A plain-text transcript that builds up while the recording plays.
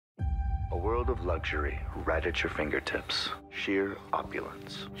A world of luxury right at your fingertips. Sheer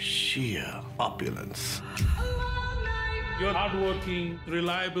opulence. Sheer opulence. You're hardworking,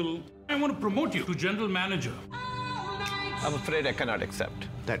 reliable. I want to promote you to general manager. I'm afraid I cannot accept.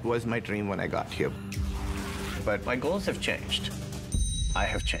 That was my dream when I got here. But my goals have changed. I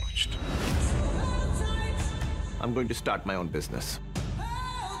have changed. I'm going to start my own business.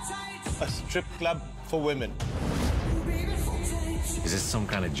 A strip club for women. Is this some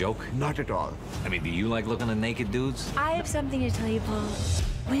kind of joke? Not at all. I mean, do you like looking at naked dudes? I have something to tell you, Paul.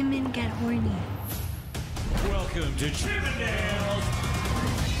 Women get horny. Welcome to Chippendales.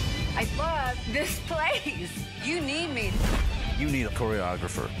 I love this place. You need me. You need a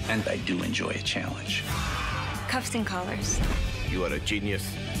choreographer. And I do enjoy a challenge. Cuffs and collars. You are a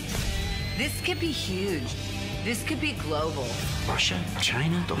genius. This could be huge. This could be global. Russia?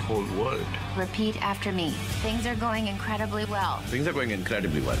 China? The whole world. Repeat after me. Things are going incredibly well. Things are going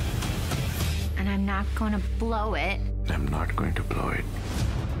incredibly well. And I'm not going to blow it. I'm not going to blow it.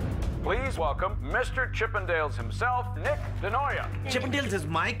 Please welcome Mr. Chippendales himself, Nick DeNoia. Chippendales is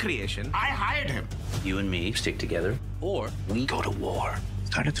my creation. I hired him. You and me stick together, or we go to war.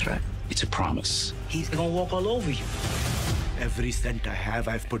 It's not a threat. It's a promise. He's gonna walk all over you. Every cent I have,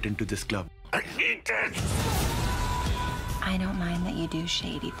 I've put into this club. I need it. I don't mind that you do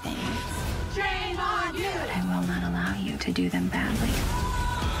shady things. Shame on you! But I will not allow you to do them badly.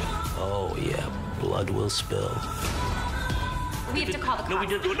 Oh, yeah. Blood will spill. We have to call the cops. No, we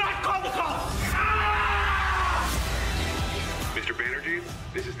do not call the cops! Mr. Banerjee,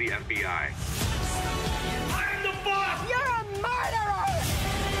 this is the FBI. I'm the boss! You're a murderer!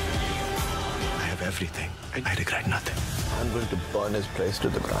 I have everything. I regret nothing. I'm going to burn his place to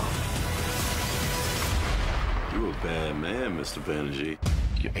the ground. You're a bad man, Mr. Banerjee.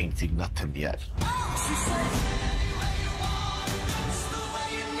 You ain't seen nothing yet.